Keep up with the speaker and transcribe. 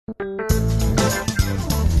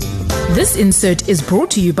This insert is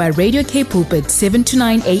brought to you by Radio K Pulpit 7 to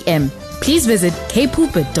 9 a.m. Please visit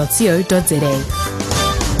kpulpit.co.za.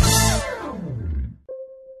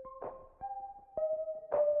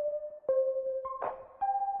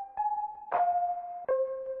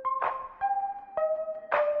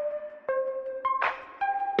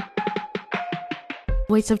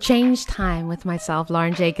 Voice of Change time with myself,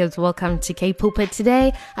 Lauren Jacobs. Welcome to K Pulpit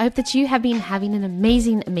today. I hope that you have been having an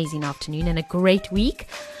amazing afternoon and a great week.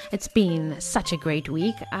 It's been such a great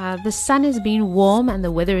week. The sun has been warm and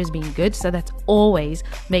the weather has been good, so that always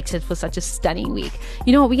makes it for such a stunning week.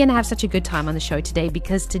 You know what? We're going to have such a good time on the show today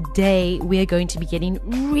because today we're going to be getting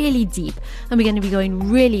really deep and we're going to be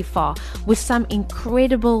going really far with some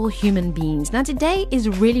incredible human beings. Now, today is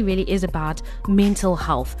really is about mental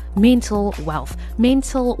health, mental wealth,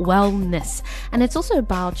 mental wellness, and it's also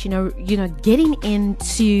about you know getting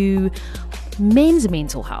into men's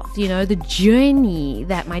mental health. The journey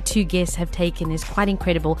that my two guests have taken is quite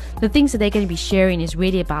incredible. The things that they're going to be sharing is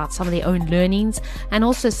really about some of their own learnings and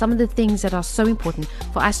also some of the things that are so important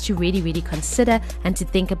for us to really consider and to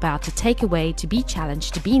think about, to take away, to be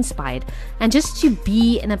challenged, to be inspired, and just to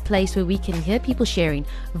be in a place where we can hear people sharing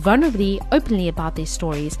vulnerably, openly about their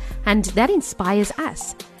stories, and that inspires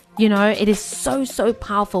us. It is so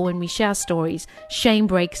powerful when we share stories. Shame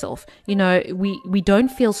breaks off. We don't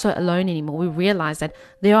feel so alone anymore. We realize that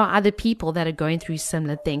there are other people that are going through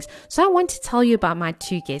similar things. So I want to tell you about my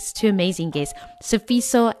two amazing guests,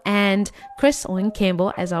 Sifiso and Chris, or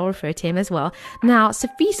Nkembo, as I'll refer to him as well. Now,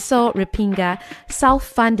 Sifiso Ripinga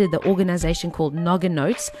self-funded the organization called Noggin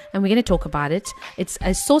Notes, and we're going to talk about it. It's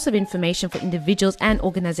a source of information for individuals and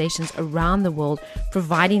organizations around the world,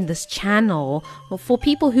 providing this channel for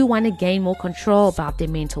people who want to gain more control about their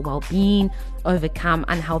mental well-being, overcome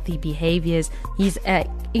unhealthy behaviors. He's an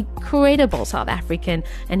incredible South African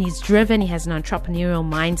and he's driven. He has an entrepreneurial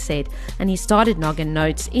mindset, and he started Noggin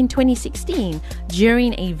Notes in 2016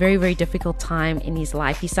 during a very difficult time in his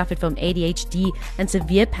life. He suffered from ADHD and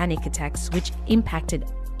severe panic attacks, which impacted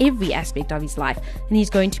every aspect of his life, and he's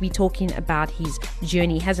going to be talking about his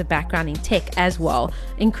journey. He has a background in tech as well.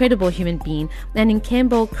 Incredible human being. And in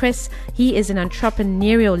Nkembo, Chris, he is an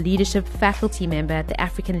entrepreneurial leadership faculty member at the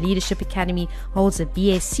African Leadership Academy, holds a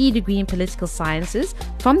BSc degree in political sciences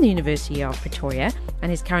from the University of Pretoria,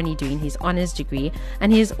 and is currently doing his honors degree.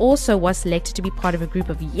 And he also was selected to be part of a group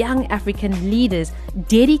of young African leaders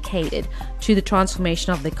dedicated to the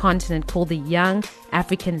transformation of the continent called the Young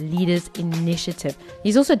African Leaders Initiative.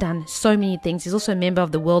 He's also done so many things. He's also a member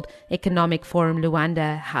of the World Economic Forum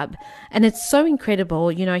Luanda Hub. And it's so incredible.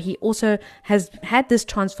 He also has had this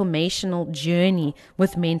transformational journey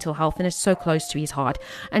with mental health, and it's so close to his heart.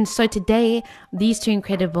 And so today, these two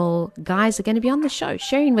incredible guys are going to be on the show,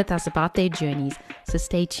 sharing with us about their journeys. So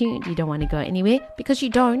stay tuned. You don't want to go anywhere because you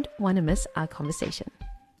don't want to miss our conversation.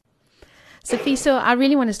 Sifiso, I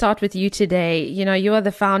really want to start with you today. You are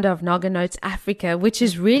the founder of Noggin Notes Africa, which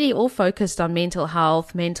is really all focused on mental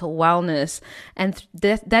health, mental wellness, and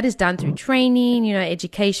that is done through training,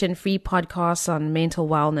 education, free podcasts on mental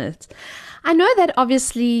wellness. I know that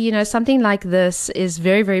obviously, something like this is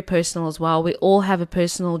very personal as well. We all have a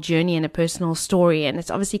personal journey and a personal story, and it's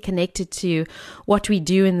obviously connected to what we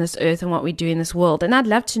do in this earth and what we do in this world. And I'd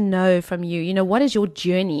love to know from you, what is your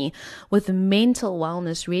journey with mental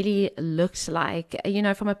wellness really looks like,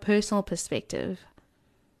 from a personal perspective?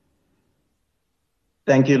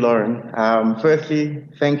 Thank you, Lauren. Firstly,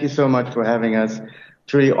 thank you so much for having us.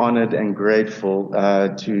 Truly honored and grateful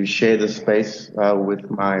to share the space with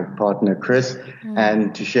my partner Chris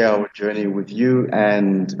and to share our journey with you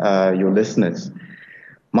and your listeners.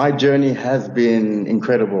 My journey has been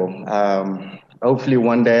incredible. Hopefully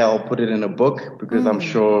one day I'll put it in a book because I'm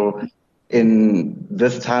sure in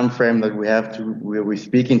this time frame that we're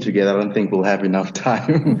speaking together, I don't think we'll have enough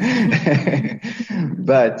time.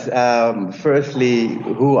 But firstly,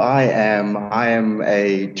 who I am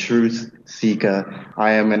a truth seeker.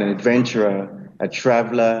 I am an adventurer, a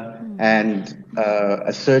traveler, and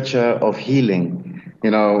a searcher of healing.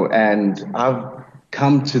 And I've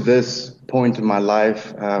come to this point in my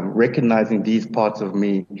life recognizing these parts of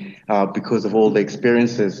me because of all the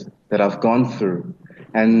experiences that I've gone through.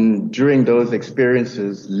 And during those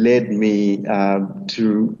experiences led me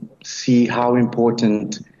to see how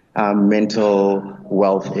important mental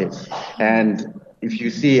wealth is. And if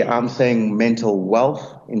you see, I'm saying mental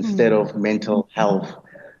wealth instead of mental health,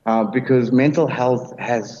 because mental health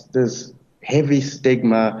has this heavy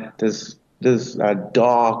stigma, this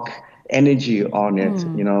dark energy on it.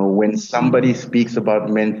 You know, when somebody speaks about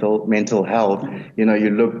mental health, you know,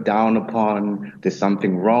 you look down upon, there's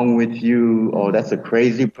something wrong with you, or that's a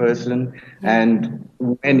crazy person. And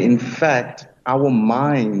when in fact, our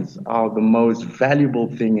minds are the most valuable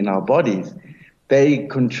thing in our bodies. They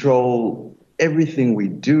control everything we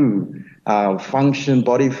do,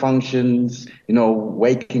 body functions, you know,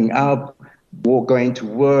 waking up, going to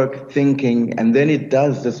work, thinking, and then it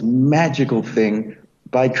does this magical thing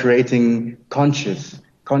by creating conscious.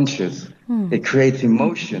 It creates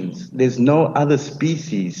emotions. There's no other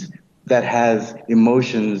species that has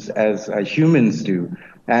emotions as humans do.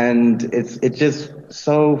 And it's just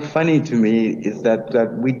so funny to me is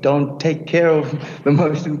that we don't take care of the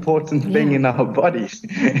most important thing in our bodies.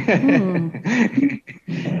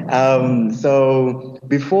 So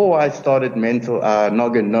before I started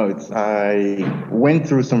Noggin Notes, I went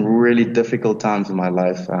through some really difficult times in my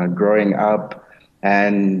life, growing up,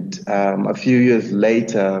 and a few years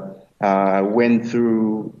later, I went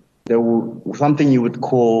through something you would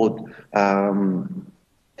call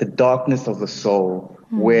the darkness of the soul,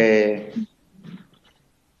 where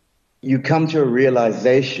you come to a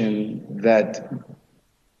realization that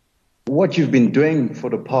what you've been doing for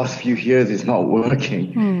the past few years is not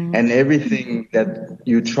working, and everything that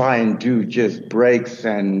you try and do just breaks,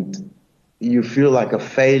 and you feel like a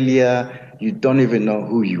failure. You don't even know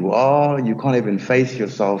who you are. You can't even face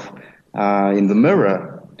yourself in the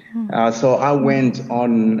mirror. So I went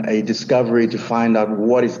on a discovery to find out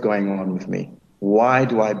what is going on with me. Why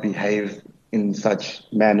do I behave in such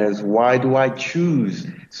manners? Why do I choose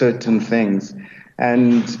certain things?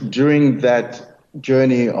 And during that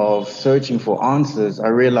journey of searching for answers, I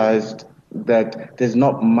realized that there's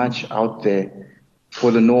not much out there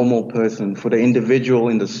for the normal person, for the individual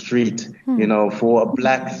in the street, you know, for a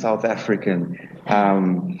Black South African.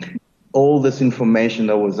 All this information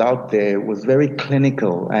that was out there was very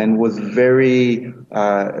clinical and was very,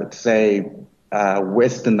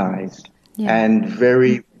 westernized and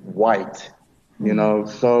very white. You know,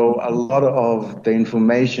 so a lot of the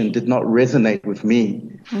information did not resonate with me.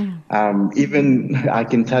 Even I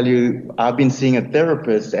can tell you, I've been seeing a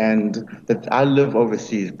therapist, and that I live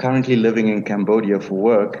overseas, currently living in Cambodia for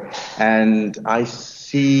work, and I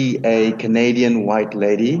see a Canadian white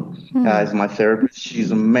lady as my therapist. She's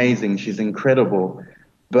amazing. She's incredible.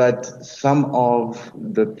 But some of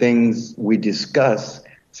the things we discuss,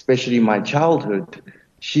 especially my childhood,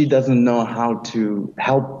 she doesn't know how to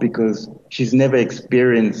help because she's never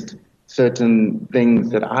experienced certain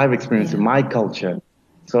things that I've experienced in my culture.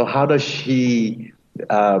 So how does she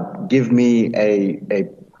give me a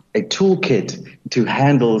toolkit to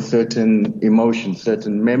handle certain emotions,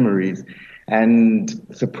 certain memories? And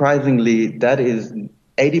surprisingly, that is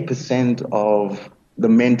 80% of the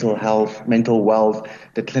mental wealth,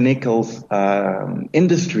 the clinical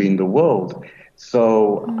industry in the world.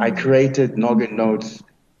 So I created Noggin Notes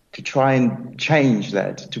to try and change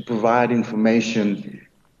that, to provide information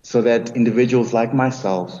so that individuals like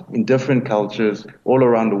myself in different cultures all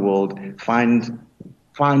around the world find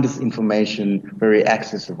this information very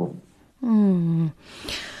accessible.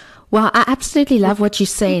 Well, I absolutely love what you're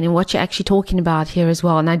saying and what you're actually talking about here as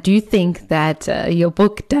well. And I do think that your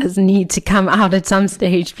book does need to come out at some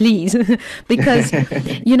stage, please, because,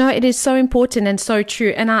 you know, it is so important and so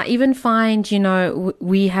true. And I even find, you know,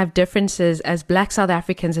 we have differences as Black South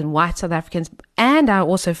Africans and white South Africans. And I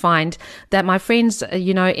also find that my friends,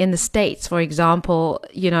 you know, in the States, for example,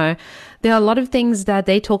 you know, there are a lot of things that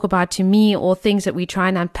they talk about to me or things that we try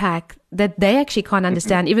and unpack that they actually can't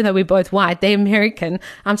understand, even though we're both white. They're American.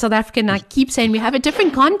 I'm South African. I keep saying we have a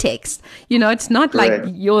different context. You know, it's not like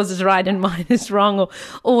yours is right and mine is wrong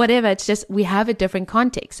or whatever. It's just we have a different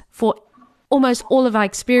context for almost all of our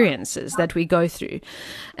experiences that we go through.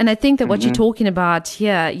 And I think that what you're talking about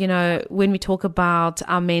here, you know, when we talk about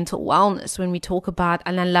our mental wellness, when we talk about,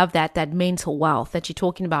 and I love that mental wealth that you're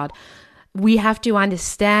talking about, we have to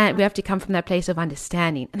understand, we have to come from that place of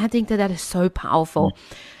understanding. And I think that is so powerful.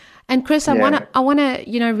 And Chris, I want to,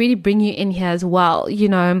 you know, really bring you in here as well. You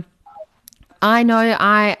know, I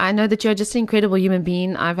know that you're just an incredible human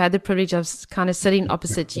being. I've had the privilege of kind of sitting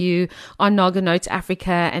opposite you on Noggin Notes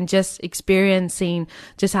Africa and just experiencing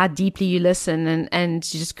just how deeply you listen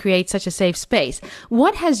and you just create such a safe space.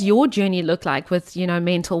 What has your journey looked like with, you know,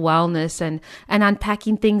 mental wellness and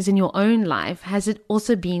unpacking things in your own life? Has it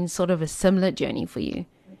also been sort of a similar journey for you?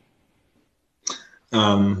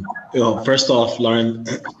 Well, first off, Lauren,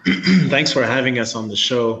 thanks for having us on the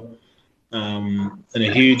show. And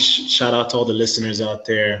a huge shout out to all the listeners out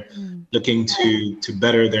there looking to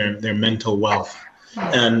better their mental wealth.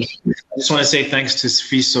 And I just want to say thanks to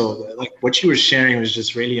Sifiso. Like what you were sharing was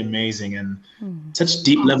just really amazing and such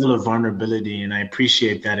deep level of vulnerability. And I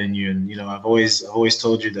appreciate that in you. And, you know, I've always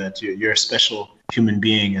told you that you're a special human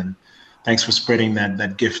being. And thanks for spreading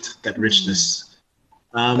that gift, that richness.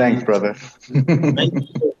 Thanks, brother.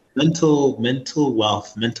 mental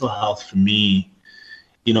wealth, mental health for me.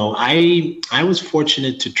 You know, I was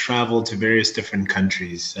fortunate to travel to various different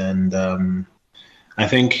countries. And I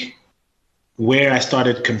think where I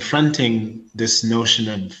started confronting this notion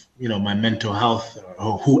of, you know, my mental health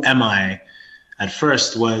or who am I at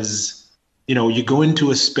first was, you know, you go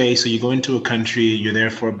into a space or you go into a country, you're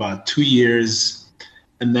there for about 2 years,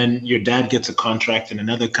 and then your dad gets a contract in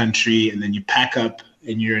another country, and then you pack up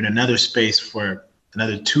and you're in another space for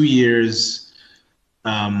another 2 years.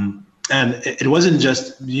 And it wasn't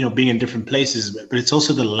just, you know, being in different places, but it's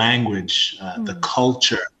also the language, the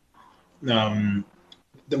culture.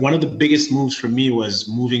 One of the biggest moves for me was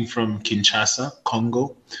moving from Kinshasa,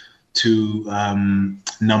 Congo, to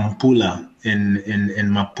Nampula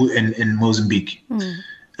in Mozambique.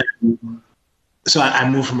 So I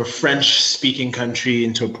moved from a French-speaking country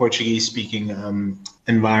into a Portuguese-speaking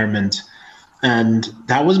environment, and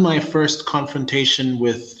that was my first confrontation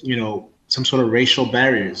with, you know, some sort of racial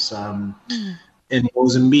barriers. In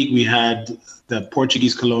Mozambique, we had the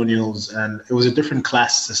Portuguese colonials, and it was a different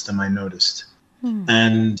class system, I noticed.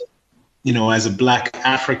 And, you know, as a Black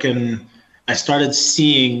African, I started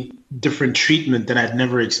seeing different treatment that I'd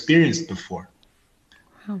never experienced before.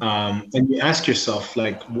 And you ask yourself,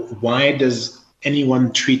 like, why does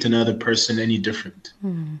anyone treat another person any different?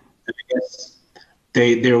 And I guess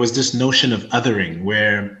there was this notion of othering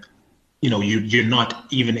where, you know, you're not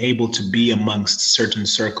even able to be amongst certain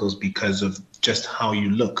circles because of just how you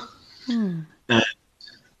look.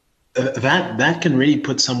 That can really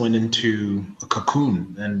put someone into a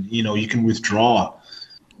cocoon, and, you know, you can withdraw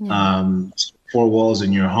 4 walls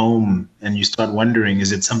in your home, and you start wondering,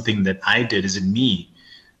 is it something that I did? Is it me?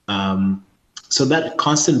 So that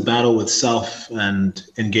constant battle with self and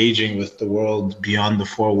engaging with the world beyond the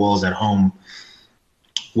 4 walls at home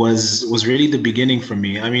was really the beginning for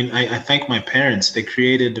me. I mean, I thank my parents. They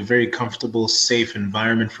created a very comfortable, safe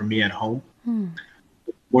environment for me at home.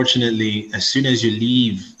 Fortunately, as soon as you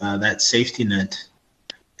leave that safety net,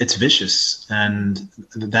 it's vicious. And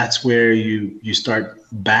that's where you start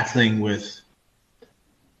battling with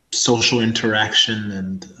social interaction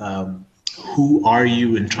and who are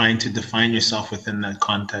you, and trying to define yourself within that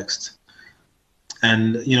context.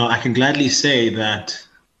 And, you know, I can gladly say that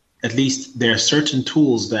at least there are certain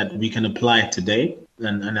tools that we can apply today.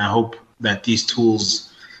 And I hope that these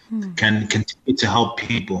tools can continue to help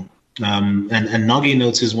people. And Noggin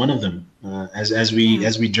Notes is one of them, as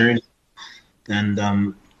we journey.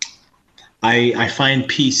 And I find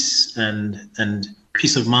peace and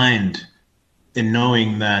peace of mind in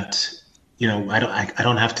knowing that, you know, I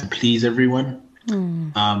don't have to please everyone.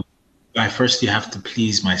 First, you have to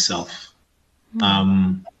please myself,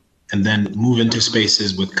 and then move into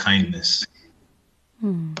spaces with kindness.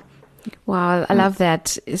 Wow, I love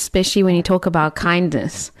that, especially when you talk about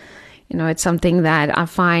kindness. You know, it's something that I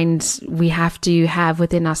find we have to have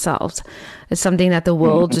within ourselves. It's something that the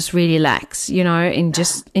world just really lacks, you know, in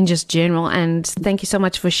just general. And thank you so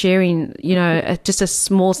much for sharing, you know, just a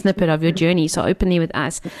small snippet of your journey so openly with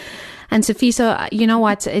us. And Sifiso, you know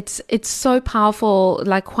what? It's so powerful,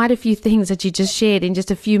 like quite a few things that you just shared in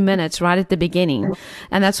just a few minutes right at the beginning.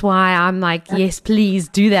 And that's why I'm like, yes, please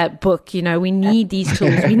do that book. You know, we need these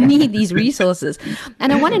tools. We need these resources.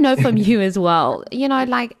 And I want to know from you as well, you know,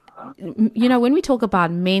 like, you know, when we talk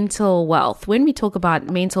about mental wealth, when we talk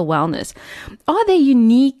about mental wellness, are there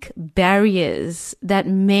unique barriers that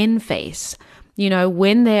men face, you know,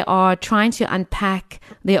 when they are trying to unpack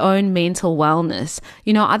their own mental wellness?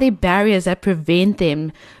 You know, are there barriers that prevent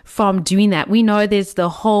them from doing that? We know there's the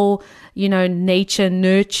whole, you know, nature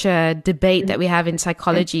nurture debate that we have in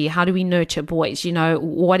psychology. How do we nurture boys? You know,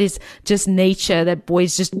 what is just nature that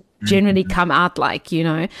boys just generally come out like, you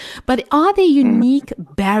know? But are there unique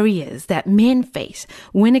barriers that men face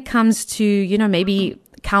when it comes to, you know, maybe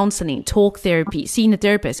counseling, talk therapy, seeing a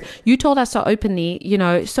therapist? You told us so openly, you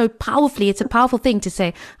know, so powerfully. It's a powerful thing to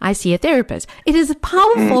say, I see a therapist. It is a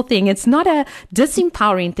powerful thing. It's not a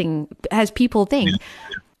disempowering thing as people think.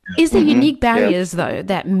 Is there unique barriers, though,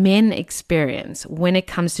 that men experience when it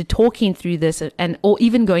comes to talking through this or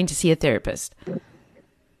even going to see a therapist?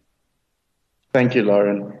 Thank you,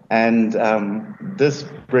 Lauren. And this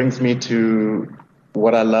brings me to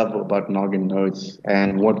what I love about Noggin Notes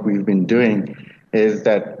and what we've been doing is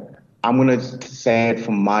that I'm going to say it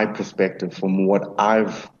from my perspective, from what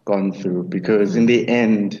I've gone through, because in the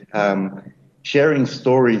end, sharing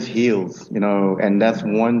stories heals, and that's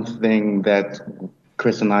one thing that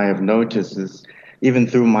Chris and I have noticed is even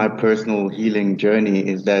through my personal healing journey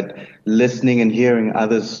is that listening and hearing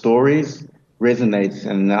others' stories resonates.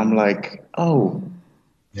 And I'm like, oh,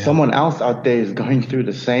 someone else out there is going through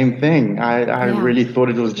the same thing. I really thought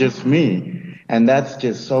it was just me. And that's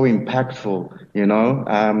just so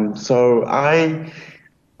impactful. So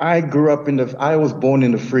I grew up I was born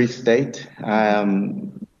in the Free State,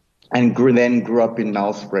 and grew up in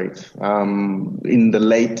Nelspruit, in the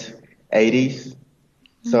late 80s.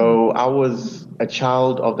 So I was a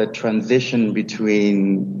child of the transition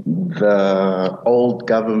between the old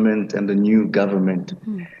government and the new government.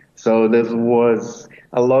 So there was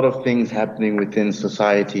a lot of things happening within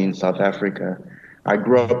society in South Africa. I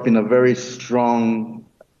grew up in a very strong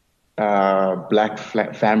black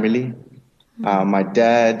family. My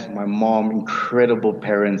dad, my mom, incredible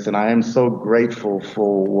parents, and I am so grateful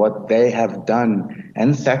for what they have done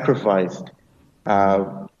and sacrificed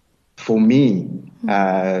for me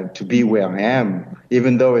to be where I am.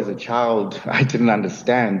 Even though as a child I didn't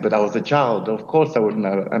understand, but I was a child. Of course I wouldn't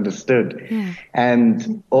have understood.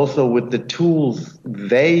 And also with the tools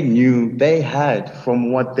they knew they had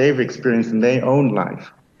from what they've experienced in their own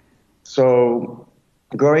life. So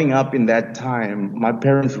growing up in that time, my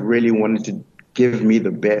parents really wanted to give me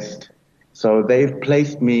the best. So they've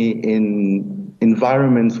placed me in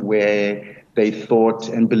environments where they thought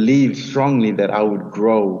and believed strongly that I would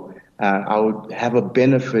grow. I would have a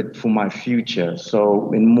benefit for my future.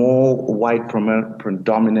 So in more white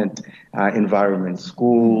predominant environments,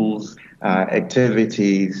 schools,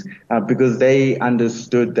 activities, because they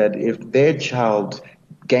understood that if their child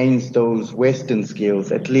gains those Western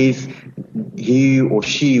skills, at least he or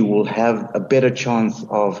she will have a better chance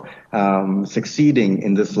of succeeding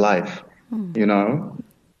in this life,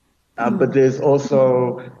 But there's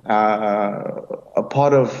also a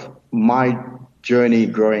part of my journey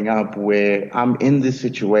growing up where I'm in these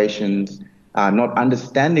situations, not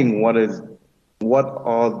understanding what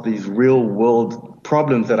are these real world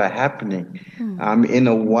problems that are happening. I'm in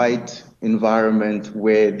a white environment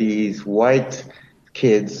where these white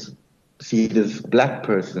kids see this black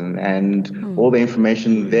person and all the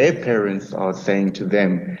information their parents are saying to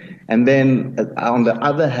them. And then on the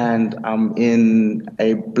other hand, I'm in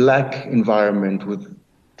a black environment with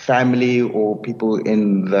family or people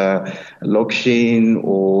in the Lokshin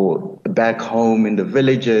or back home in the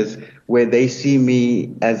villages where they see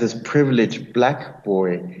me as this privileged black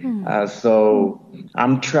boy. So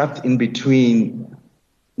I'm trapped in between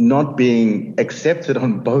not being accepted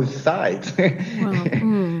on both sides,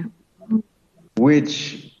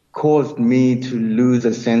 which caused me to lose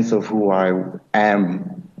a sense of who I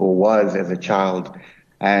am or was as a child,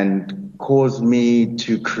 and caused me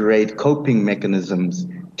to create coping mechanisms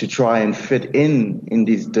to try and fit in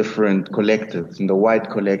these different collectives, in the white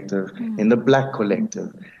collective, in the black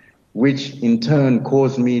collective, which in turn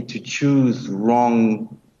caused me to choose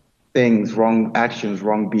wrong things, wrong actions,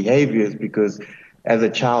 wrong behaviors, because as a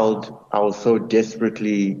child, I was so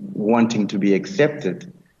desperately wanting to be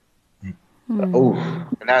accepted.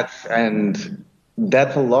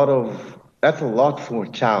 That's a lot for a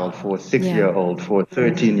child, for a 6-year-old, for a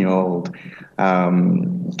 13-year-old.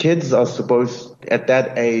 Kids are supposed, at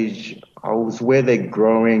that age, was where they're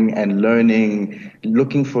growing and learning,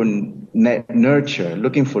 looking for nurture,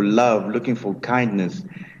 looking for love, looking for kindness.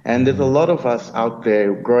 And there's a lot of us out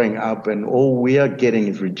there growing up, and all we are getting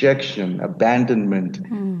is rejection, abandonment,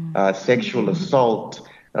 sexual assault,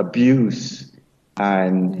 abuse,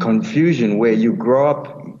 and confusion, where you grow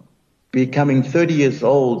up becoming 30 years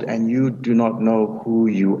old and you do not know who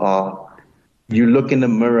you are. You look in the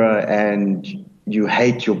mirror and you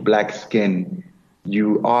hate your black skin.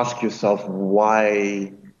 You ask yourself,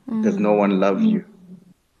 why does no one love you?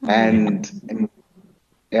 And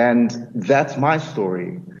that's my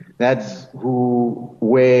story. That's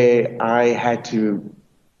where I had to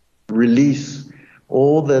release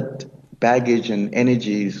all that baggage and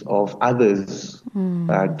energies of others,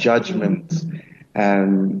 judgments,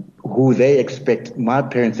 and who my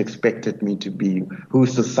parents expected me to be, who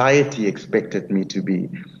society expected me to be,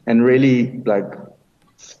 and really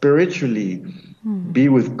spiritually be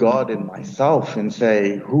with God and myself and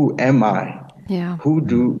say, who am I? Yeah.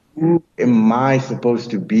 Who am I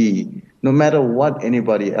supposed to be, no matter what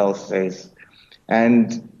anybody else says?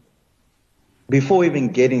 And before even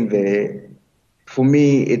getting there, for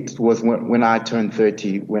me, it was when I turned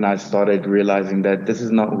 30, when I started realizing that this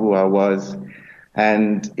is not who I was.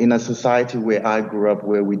 And in a society where I grew up,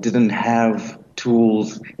 where we didn't have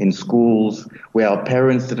tools in schools, where our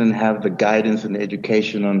parents didn't have the guidance and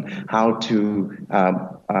education on how to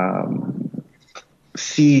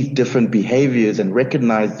see different behaviors and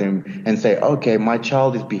recognize them and say, okay, my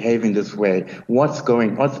child is behaving this way. What's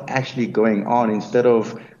actually going on, instead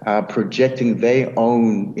of projecting their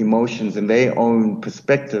own emotions and their own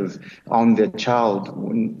perspectives on their child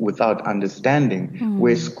without understanding.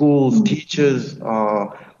 Where schools, teachers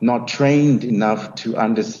are not trained enough to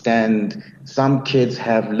understand some kids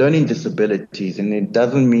have learning disabilities, and it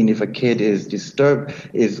doesn't mean if a kid is disturbed,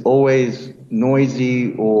 is always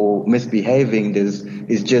noisy or misbehaving,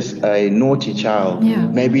 is just a naughty child. Yeah.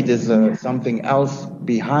 Maybe there's something else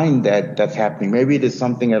behind that's happening. Maybe there's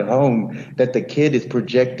something at home that the kid is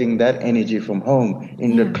projecting that energy from home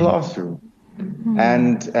in the classroom.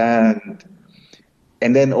 And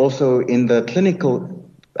then also in the clinical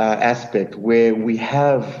aspect, where we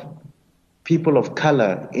have people of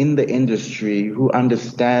color in the industry who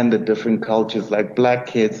understand the different cultures, like black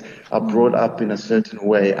kids are brought up in a certain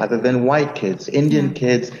way other than white kids, Indian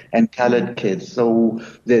kids and colored kids. So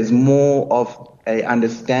there's more of a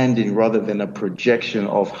understanding rather than a projection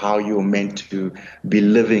of how you're meant to be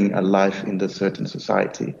living a life in the certain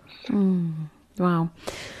society. Wow.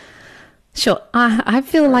 Sure. I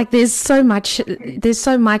feel like there's so much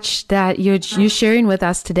that you're sharing with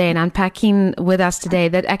us today and unpacking with us today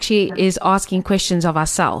that actually is asking questions of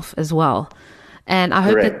ourselves as well. And I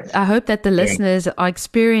hope that the listeners are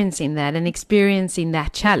experiencing that and experiencing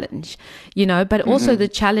that challenge, but also the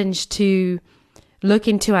challenge to look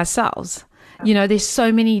into ourselves. There's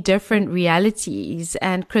so many different realities,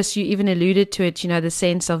 and Chris, you even alluded to it, the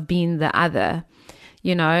sense of being the other.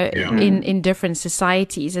 In different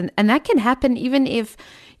societies. And that can happen even if,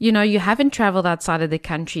 you haven't traveled outside of the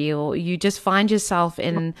country, or you just find yourself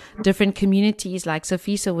in different communities like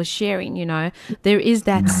Sifiso was sharing, there is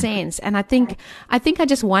that sense. And I think I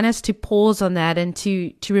just want us to pause on that and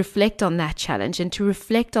to reflect on that challenge and to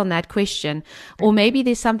reflect on that question. Or maybe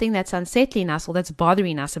there's something that's unsettling us or that's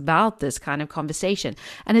bothering us about this kind of conversation.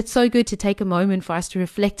 And it's so good to take a moment for us to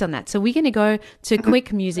reflect on that. So we're going to go to a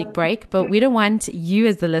quick music break, but we don't want you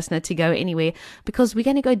as the listener to go anywhere, because we're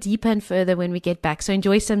going to go deeper and further when we get back. So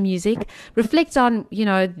enjoy some music, reflect on,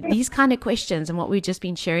 these kind of questions and what we've just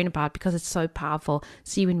been sharing about, because it's so powerful.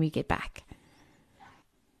 See you when we get back.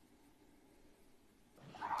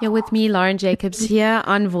 You're with me, Lauren Jacobs, here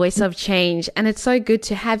on Voice of Change, and it's so good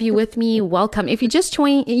to have you with me. Welcome. If you're just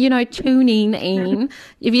tuning in,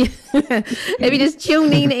 if you're just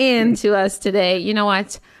tuning in to us today, you know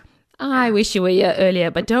what? I wish you were here earlier,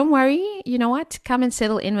 but don't worry. You know what? Come and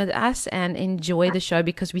settle in with us and enjoy the show,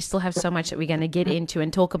 because we still have so much that we're going to get into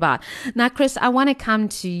and talk about. Now, Chris, I want to come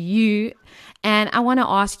to you and I want to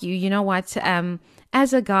ask you,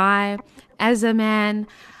 as a guy, as a man,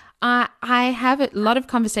 I have a lot of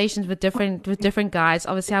conversations with different guys.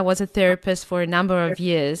 Obviously, I was a therapist for a number of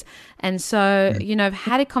years. And so, I've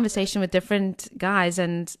had a conversation with different guys,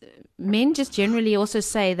 and men just generally also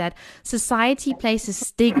say that society places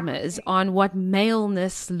stigmas on what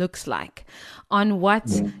maleness looks like, on what,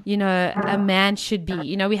 a man should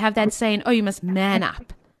be. We have that saying, oh, you must man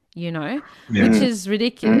up. Which is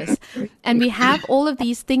ridiculous. And we have all of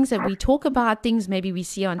these things that we talk about, things maybe we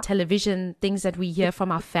see on television, things that we hear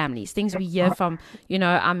from our families, things we hear from,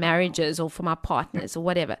 our marriages or from our partners or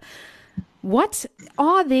whatever. What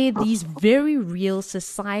are there these very real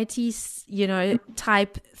societies,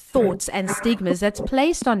 type thoughts and stigmas that's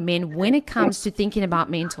placed on men when it comes to thinking about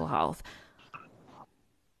mental health?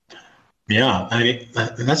 Yeah, I mean,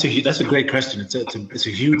 that's a great question. It's a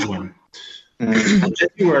huge one. As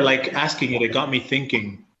you were asking it got me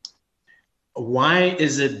thinking, why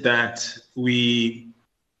is it that we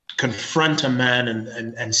confront a man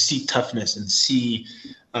and see toughness and see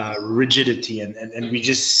rigidity and we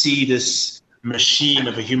just see this machine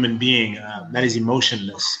of a human being that is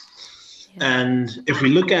emotionless? And if we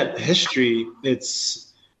look at history,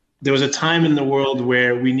 there was a time in the world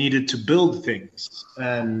where we needed to build things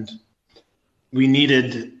and we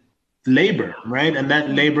needed labor, right? And that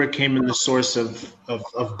labor came in the source of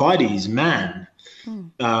bodies, man.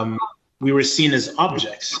 We were seen as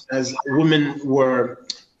objects. As women were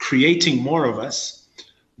creating more of us,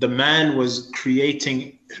 the man was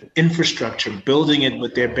creating infrastructure, building it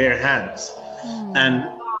with their bare hands. And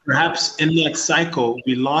perhaps in that cycle,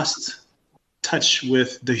 we lost touch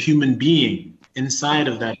with the human being inside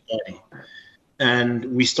of that body. And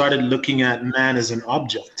we started looking at man as an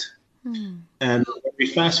object. And when we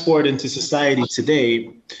fast forward into society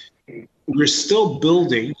today, we're still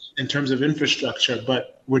building in terms of infrastructure,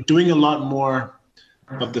 but we're doing a lot more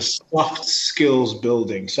of the soft skills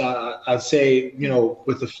building. So I'd say,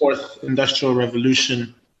 with the fourth industrial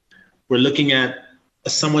revolution, we're looking at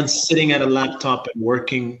someone sitting at a laptop and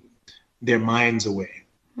working their minds away.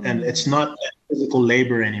 And it's not physical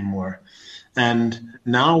labor anymore. And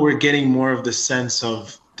now we're getting more of the sense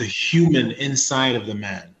of the human inside of the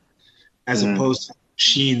man, as opposed to the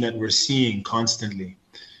machine that we're seeing constantly.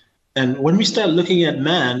 And when we start looking at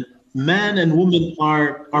man and woman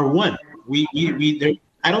are one.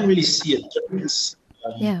 I don't really see a difference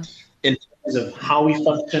in terms of how we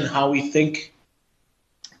function, how we think.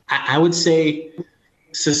 I would say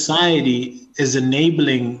society is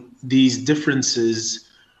enabling these differences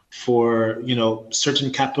for,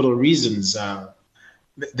 certain capital reasons.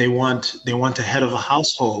 They want a head of a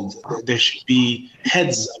household. There should be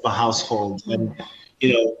heads of a household. And,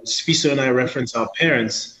 Sifiso and I reference our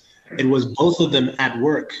parents. It was both of them at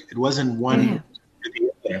work. It wasn't one or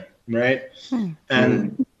the other, right?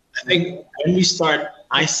 And I think when we start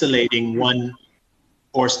isolating one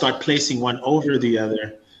or start placing one over the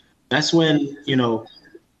other, that's when,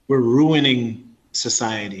 we're ruining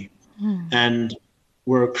society. And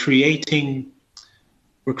we're creating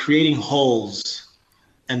holes,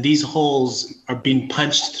 and these holes are being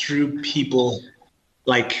punched through people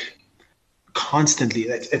like constantly.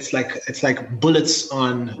 It's like bullets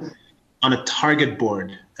on a target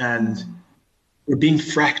board, and we're being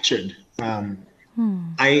fractured.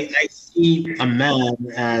 I see a man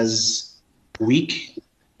as weak.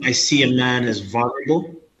 I see a man as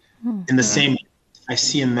vulnerable. In the same, I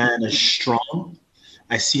see a man as strong.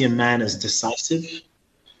 I see a man as decisive.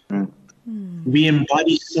 We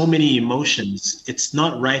embody so many emotions. It's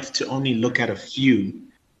not right to only look at a few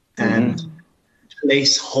and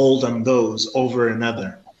place hold on those over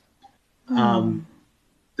another.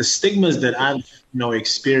 The stigmas that I've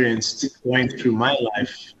experienced going through my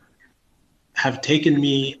life have taken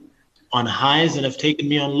me on highs and have taken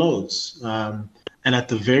me on lows. And at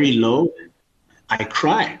the very low, I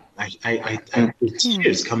cry.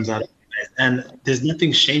 Tears comes out of my eyes. And there's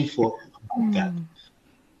nothing shameful about that.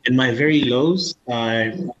 In my very lows,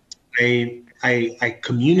 I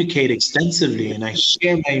communicate extensively, and I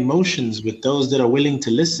share my emotions with those that are willing to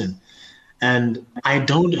listen. And I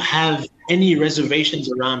don't have any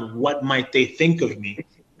reservations around what might they think of me.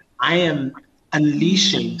 I am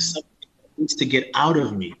unleashing something that needs to get out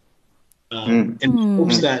of me, in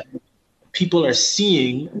hopes that people are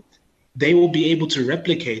seeing, they will be able to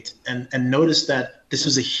replicate and notice that this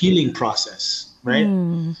is a healing process, right?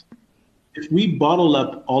 If we bottle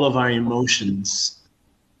up all of our emotions,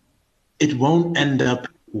 it won't end up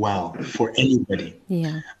well for anybody.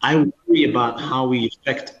 Yeah. I worry about how we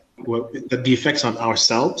affect the effects on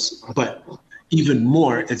ourselves, but even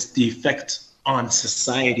more, it's the effect on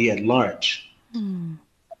society at large.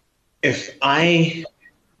 If I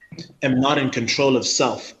am not in control of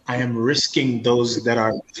self, I am risking those that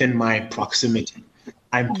are within my proximity.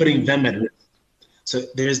 I'm putting them at risk. So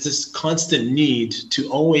there's this constant need to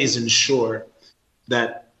always ensure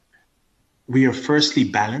that we are firstly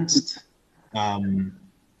balanced.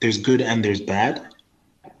 There's good and there's bad.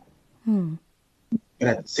 But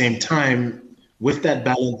at the same time, with that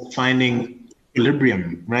balance, finding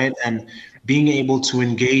equilibrium, right? And being able to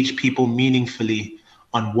engage people meaningfully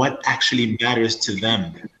on what actually matters to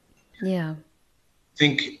them. Yeah. I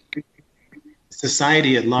think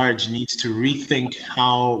society at large needs to rethink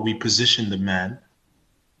how we position the man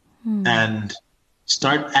and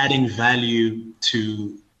start adding value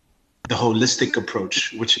to the holistic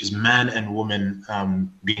approach, which is man and woman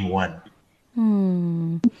being one.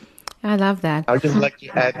 I love that. I'd just like to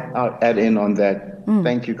add in on that.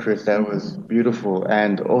 Thank you, Chris. That was beautiful.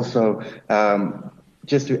 And also,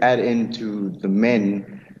 just to add into the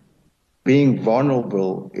men, being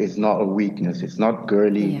vulnerable is not a weakness. It's not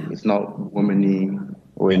girly. Yeah. It's not womany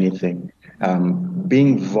or anything.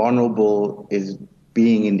 Being vulnerable is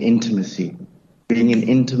being in intimacy. Being in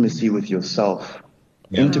intimacy with yourself.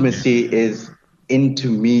 Yeah. Intimacy is into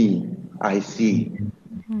me, I see.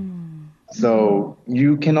 So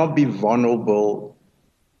you cannot be vulnerable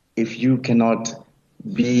if you cannot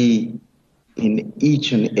be in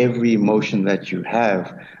each and every emotion that you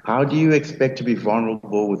have. How do you expect to be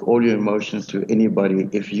vulnerable with all your emotions to anybody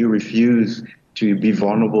if you refuse to be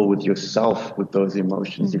vulnerable with yourself with those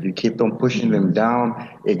emotions? If you keep on pushing them down,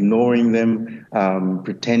 ignoring them,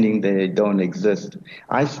 pretending they don't exist.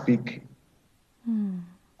 I speak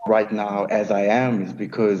right now as I am is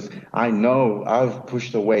because I know I've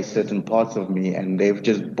pushed away certain parts of me and they've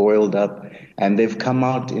just boiled up and they've come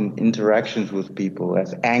out in interactions with people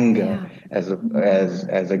as anger, as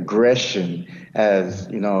aggression, as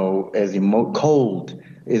cold.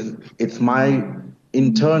 It's my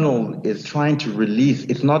internal is trying to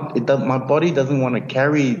release. My body doesn't want to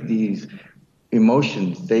carry these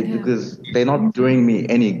emotions because they're not doing me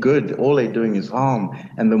any good. All they're doing is harm.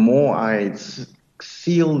 And the more I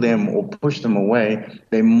seal them or push them away,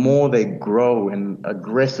 the more they grow and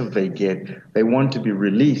aggressive they get. They want to be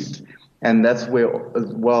released. And that's where, as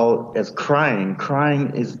well as crying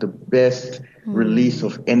is the best release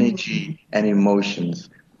of energy and emotions.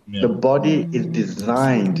 The body is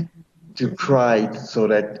designed to cry so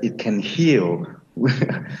that it can heal.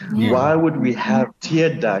 Why would we have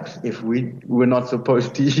tear ducts if we're not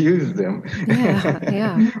supposed to use them?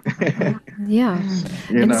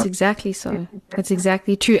 It's exactly so. It's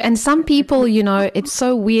exactly true. And some people, it's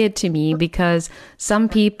so weird to me because some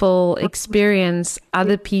people experience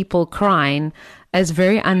other people crying as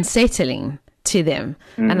very unsettling to them.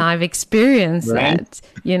 And I've experienced that,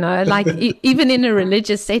 like even in a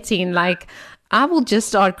religious setting, like I will just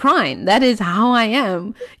start crying. That is how I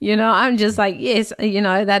am. I'm just like, yes,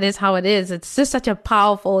 that is how it is. It's just such a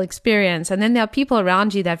powerful experience. And then there are people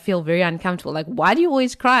around you that feel very uncomfortable. Like, why do you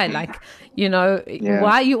always cry? Like,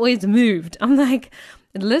 why are you always moved? I'm like,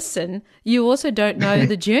 listen, you also don't know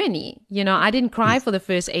the journey. I didn't cry for the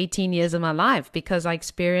first 18 years of my life because I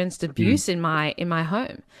experienced abuse in my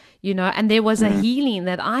home. And there was a healing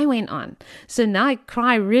that I went on. So now I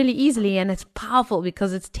cry really easily, and it's powerful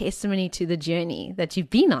because it's testimony to the journey that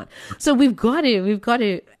you've been on. So we've got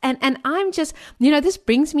to, and I'm just, this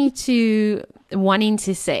brings me to wanting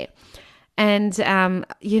to say, and,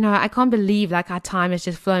 I can't believe like our time has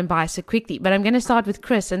just flown by so quickly, but I'm going to start with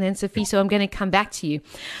Chris and then Sifiso. I'm going to come back to you.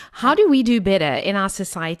 How do we do better in our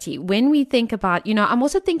society when we think about, I'm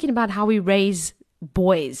also thinking about how we raise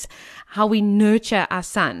boys, how we nurture our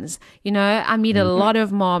sons. I meet a lot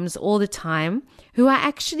of moms all the time who are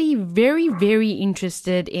actually very, very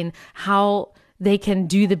interested in how they can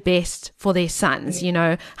do the best for their sons.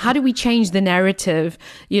 How do we change the narrative?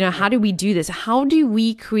 How do we do this? How do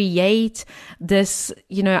we create this,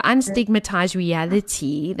 unstigmatized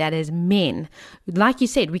reality that as men, like you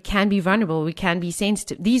said, we can be vulnerable, we can be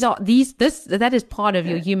sensitive. That is part of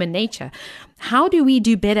your human nature. How do we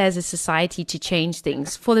do better as a society to change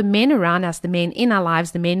things for the men around us, the men in our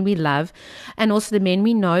lives, the men we love, and also the men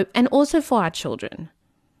we know, and also for our children?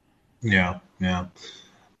 Yeah.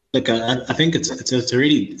 Look, I think it's a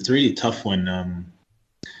really tough one.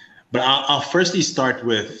 But I'll firstly start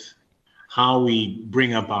with how we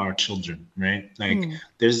bring up our children, right? Like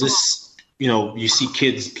there's this, you see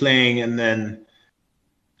kids playing, and then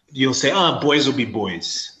you'll say, boys will be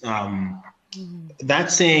boys.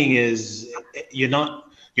 That saying is you're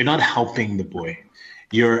not helping the boy.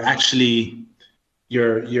 You're actually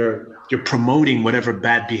you're promoting whatever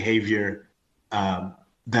bad behavior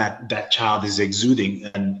that child is exuding,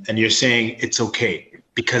 and you're saying it's okay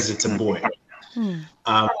because it's a boy.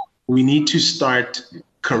 We need to start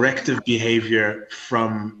corrective behavior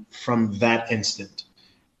from that instant,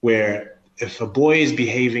 where if a boy is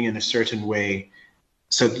behaving in a certain way,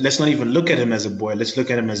 so let's not even look at him as a boy, let's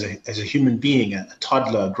look at him as a human being, a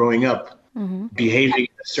toddler growing up, behaving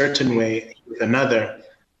in a certain way with another,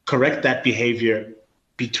 correct that behavior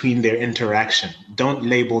between their interaction. Don't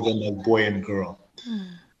label them as boy and girl.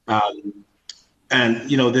 And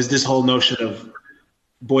there's this whole notion of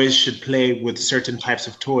boys should play with certain types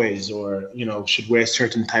of toys, or should wear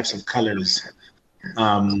certain types of colors.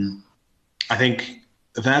 I think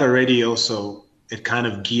that already also, it kind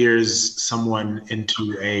of gears someone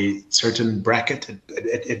into a certain bracket.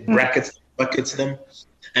 It buckets them,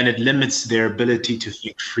 and it limits their ability to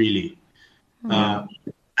think freely. I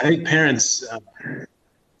think parents.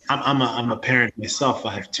 I'm a parent myself.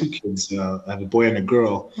 I have two kids. I have a boy and a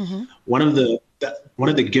girl. One of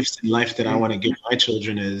the gifts in life that I want to give my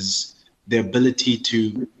children is the ability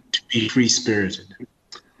to be free-spirited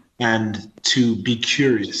and to be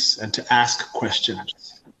curious and to ask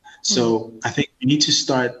questions. So I think we need to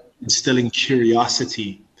start instilling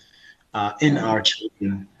curiosity in our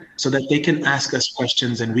children so that they can ask us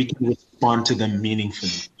questions and we can respond to them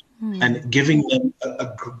meaningfully. And giving them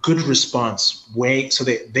a good response so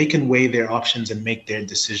that they can weigh their options and make their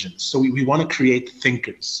decisions. So we want to create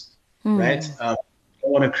thinkers, right? We don't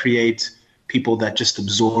want to create people that just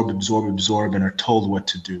absorb and are told what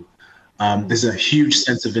to do. There's a huge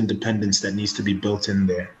sense of independence that needs to be built in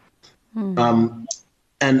there.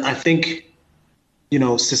 And I think,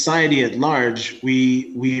 society at large,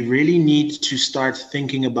 we really need to start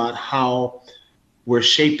thinking about how we're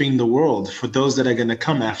shaping the world for those that are going to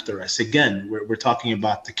come after us. Again, we're talking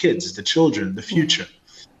about the kids, the children, the future.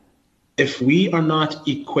 If we are not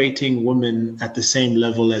equating women at the same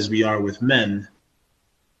level as we are with men,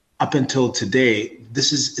 up until today,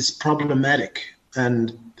 it's problematic.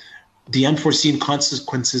 And the unforeseen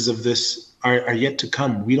consequences of this are yet to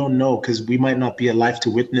come. We don't know, because we might not be alive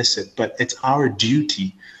to witness it, but it's our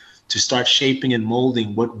duty to start shaping and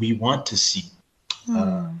molding what we want to see.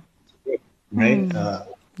 right? Yeah.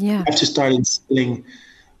 We have to start instilling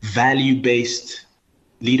value-based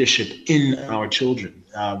leadership in our children.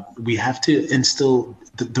 We have to instill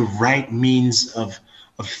the right means of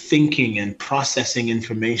thinking and processing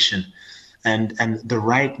information, and the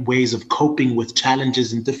right ways of coping with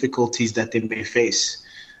challenges and difficulties that they may face.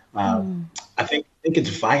 I think it's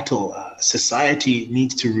vital. Society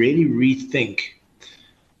needs to really rethink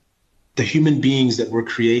the human beings that we're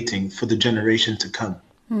creating for the generation to come.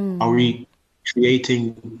 Are we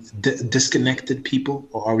creating disconnected people,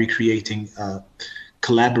 or are we creating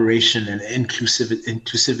collaboration and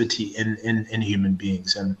inclusivity in human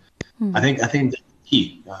beings? And I think that's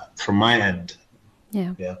key from my end.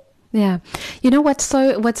 Yeah. You know what's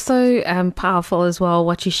so powerful as well,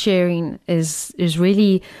 what you're sharing is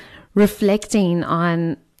really reflecting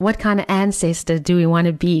on what kind of ancestor do we want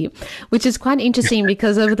to be, which is quite interesting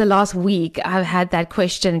because over the last week I've had that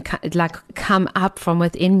question come up from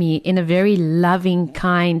within me in a very loving,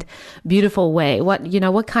 kind, beautiful way. What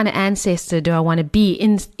kind of ancestor do I want to be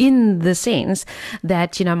in the sense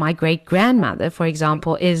that, my great grandmother, for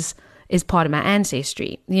example, is part of my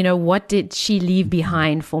ancestry. What did she leave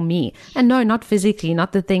behind for me? And no, not physically,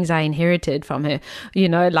 not the things I inherited from her,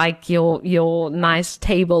 like your nice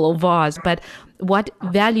table or vase, but what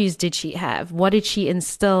values did she have? What did she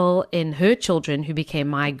instill in her children who became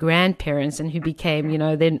my grandparents and who became,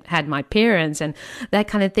 then had my parents and that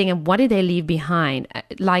kind of thing? And what did they leave behind?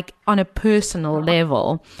 Like on a personal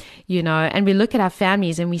level, and we look at our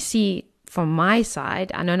families and we see, from my side,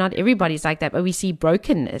 I know not everybody's like that, but we see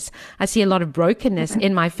brokenness. I see a lot of brokenness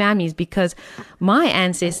in my families because my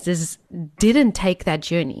ancestors didn't take that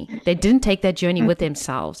journey. They didn't take that journey with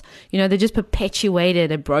themselves. They just perpetuated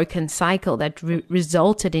a broken cycle that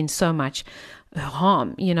resulted in so much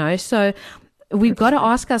harm, So we've got to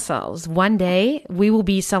ask ourselves, one day we will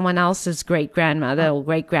be someone else's great grandmother or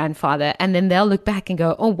great grandfather, and then they'll look back and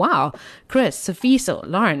go, oh, wow, Chris, Sifiso,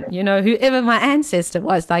 Lauren, whoever my ancestor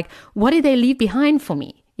was, like, what did they leave behind for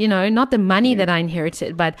me? Not the money that I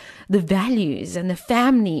inherited, but the values and the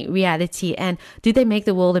family reality. And did they make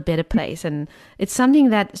the world a better place? And it's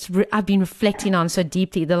something that I've been reflecting on so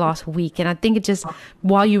deeply the last week. And I think it just,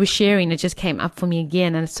 while you were sharing, it just came up for me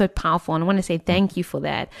again. And it's so powerful. And I want to say thank you for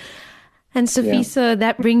that. And Sifiso,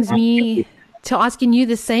 that brings me to asking you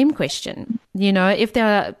the same question. If there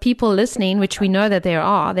are people listening, which we know that there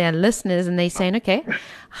are listeners, and they're saying, okay,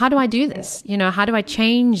 how do I do this? How do I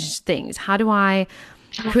change things? How do I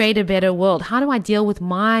create a better world? How do I deal with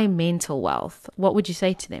my mental wealth? What would you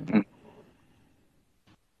say to them?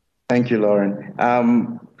 Thank you, Lauren.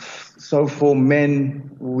 So for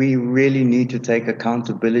men, we really need to take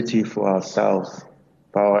accountability for ourselves,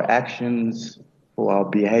 for our actions, for our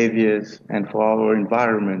behaviors, and for our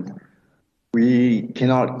environment. We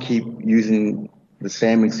cannot keep using the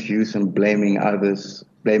same excuse and blaming others,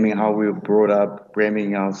 blaming how we were brought up,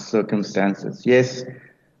 blaming our circumstances. Yes,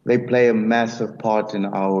 they play a massive part in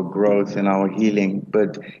our growth and our healing,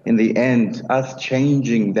 but in the end, us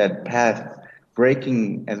changing that path,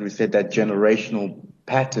 breaking, as we said, that generational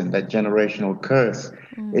pattern, that generational curse,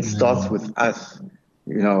 it starts with us.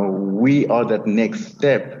 We are that next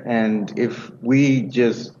step. And if we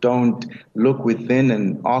just don't look within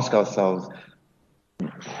and ask ourselves,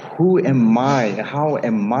 who am I? How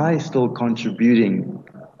am I still contributing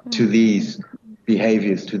to these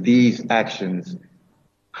behaviors, to these actions?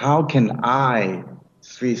 How can I,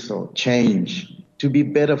 Sifiso, change to be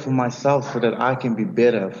better for myself so that I can be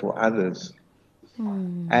better for others?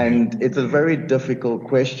 And it's a very difficult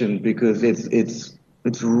question because it's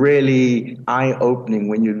really eye-opening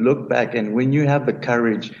when you look back and when you have the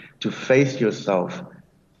courage to face yourself.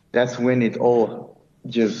 That's when it all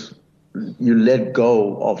just, you let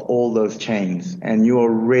go of all those chains and you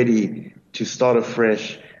are ready to start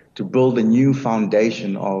afresh, to build a new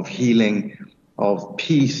foundation of healing, of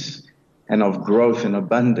peace, and of growth and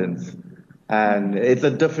abundance. And it's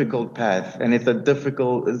a difficult path, and it's a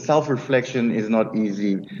difficult, self-reflection is not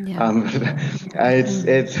easy.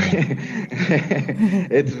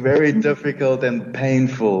 It's very difficult and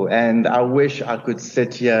painful. And I wish I could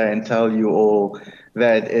sit here and tell you all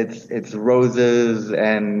that it's roses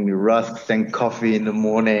and rusks and coffee in the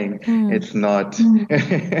morning. It's not.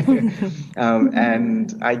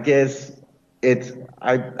 And I guess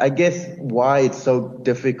I guess why it's so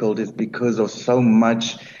difficult is because of so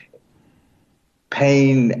much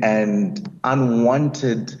pain and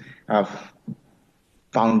unwanted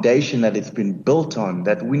foundation that it's been built on,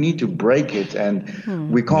 that we need to break it,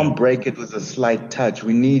 and we can't break it with a slight touch.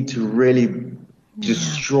 We need to really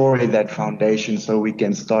destroy that foundation so we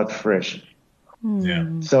can start fresh. Yeah.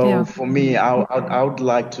 So for me, I would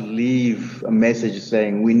like to leave a message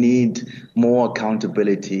saying we need more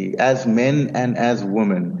accountability as men and as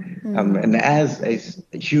women, and as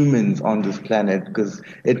humans on this planet, because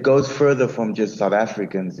it goes further from just South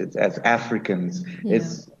Africans. It's as Africans.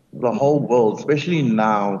 It's the whole world, especially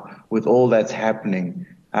now with all that's happening.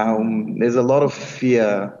 There's a lot of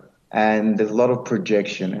fear and there's a lot of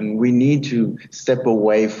projection, and we need to step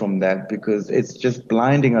away from that because it's just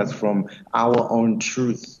blinding us from our own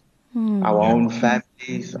truth, our own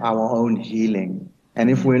families, our own healing. And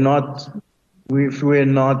if we're not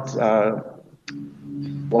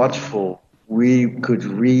watchful, we could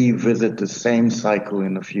revisit the same cycle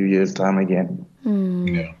in a few years' time again.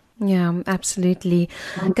 Yeah, absolutely.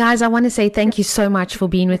 Guys, I want to say thank you so much for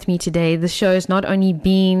being with me today. The show has not only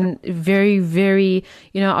been very, very,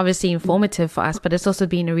 obviously informative for us, but it's also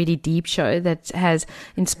been a really deep show that has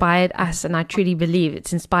inspired us. And I truly believe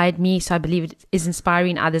it's inspired me. So I believe it is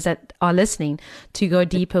inspiring others that are listening to go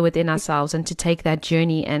deeper within ourselves and to take that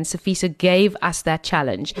journey. And Sifiso gave us that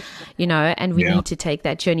challenge, and we need to take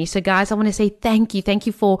that journey. So guys, I want to say thank you. Thank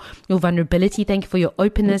you for your vulnerability. Thank you for your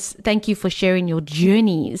openness. Thank you for sharing your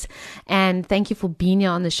journeys. And thank you for being here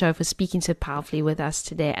on the show, for speaking so powerfully with us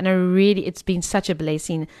today. And it's been such a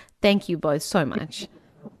blessing. Thank you both so much.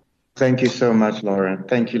 Thank you so much, Lauren.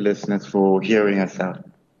 Thank you, listeners, for hearing us out.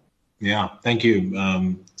 Yeah, thank you.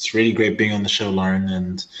 It's really great being on the show, Lauren.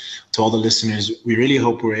 And to all the listeners, we really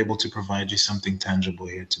hope we're able to provide you something tangible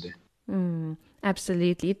here today.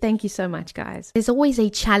 Absolutely. Thank you so much, guys. There's always a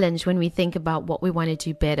challenge when we think about what we want to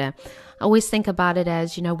do better. I always think about it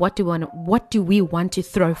as, what do we want to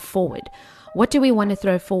throw forward? What do we want to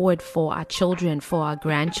throw forward for our children, for our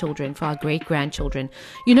grandchildren, for our great-grandchildren?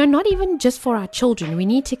 Not even just for our children. We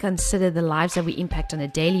need to consider the lives that we impact on a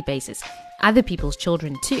daily basis. Other people's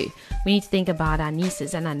children too. We need to think about our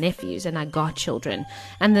nieces and our nephews and our godchildren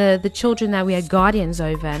and the children that we are guardians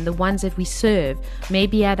over and the ones that we serve,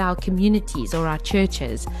 maybe at our communities or our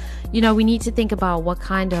churches. We need to think about what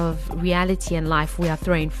kind of reality and life we are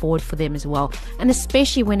throwing forward for them as well. And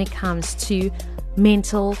especially when it comes to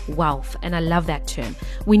mental wealth, and I love that term.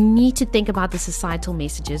 We need to think about the societal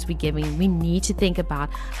messages we're giving. We need to think about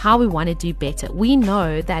how we want to do better. We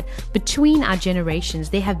know that between our generations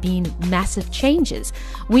there have been massive changes.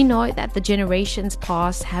 We know that the generations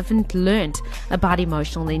past haven't learned about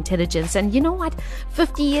emotional intelligence, and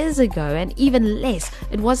 50 years ago and even less,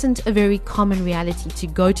 it wasn't a very common reality to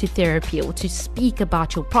go to therapy or to speak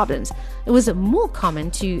about your problems. It was more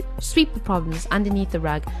common to sweep the problems underneath the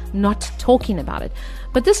rug, not talking about it.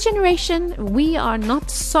 But this generation, we are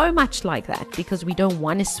not so much like that because we don't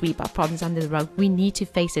want to sweep our problems under the rug. We need to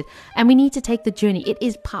face it and we need to take the journey. It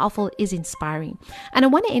is powerful, it is inspiring. And I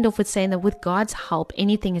want to end off with saying that with God's help,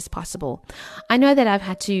 anything is possible. I know that I've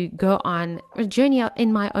had to go on a journey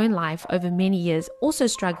in my own life over many years, also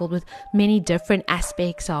struggled with many different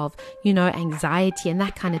aspects of, anxiety and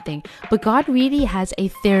that kind of thing. But God really has a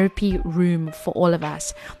therapy room for all of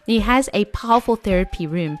us. He has a powerful therapy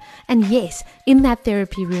room. And yes, in that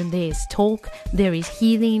therapy room, there is talk, there is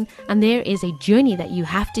healing, and there is a journey that you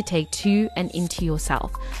have to take to and into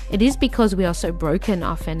yourself. It is because we are so broken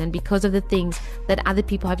often and because of the things that other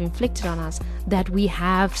people have inflicted on us that we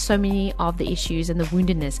have so many of the issues and the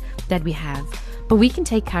woundedness that we have. But we can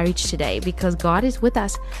take courage today because God is with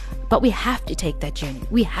us. But we have to take that journey.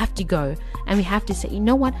 We have to go and we have to say, you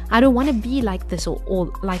know what? I don't want to be like this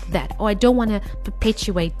or like that. Or I don't want to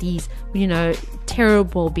perpetuate these,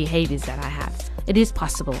 terrible behaviors that I have. It is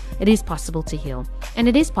possible. It is possible to heal. And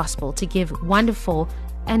it is possible to give wonderful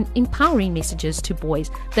and empowering messages to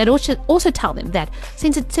boys that also tell them that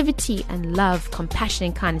sensitivity and love, compassion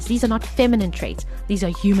and kindness, these are not feminine traits. These are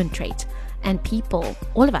human traits. And people,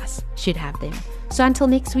 all of us, should have them. So until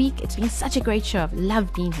next week, it's been such a great show. I've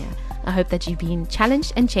loved being here. I hope that you've been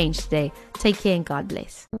challenged and changed today. Take care and God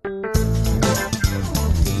bless.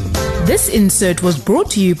 This insert was brought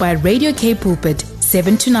to you by Radio K Pulpit,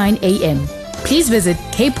 7 to 9 a.m. Please visit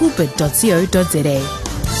kpulpit.co.za.